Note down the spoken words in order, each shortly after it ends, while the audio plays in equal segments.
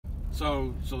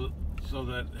So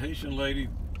that Haitian lady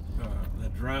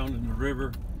that drowned in the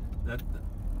river,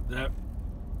 that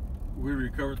we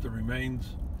recovered the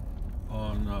remains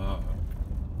on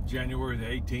January the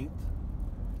 18th.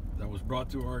 That was brought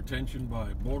to our attention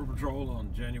by Border Patrol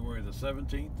on January the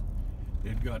 17th.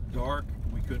 It got dark.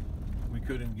 We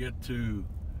couldn't get to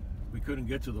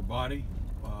the body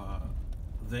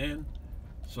then,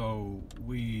 so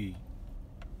we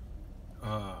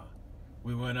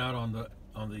went out on the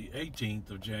 18th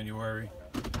of January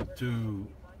to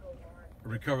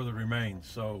recover the remains.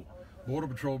 So Border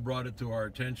Patrol brought it to our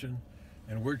attention,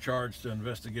 and we're charged to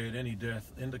investigate any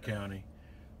death in the county.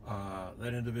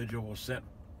 That individual was sent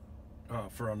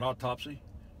for an autopsy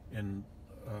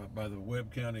by the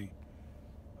Webb County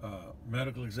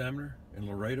medical examiner in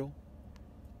Laredo.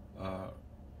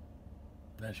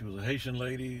 And she was a Haitian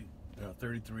lady,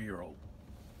 33-year-old.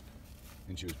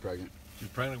 And she was pregnant? She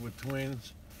was pregnant with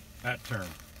twins at term.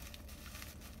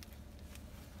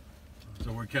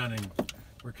 So we're counting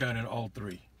all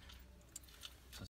three.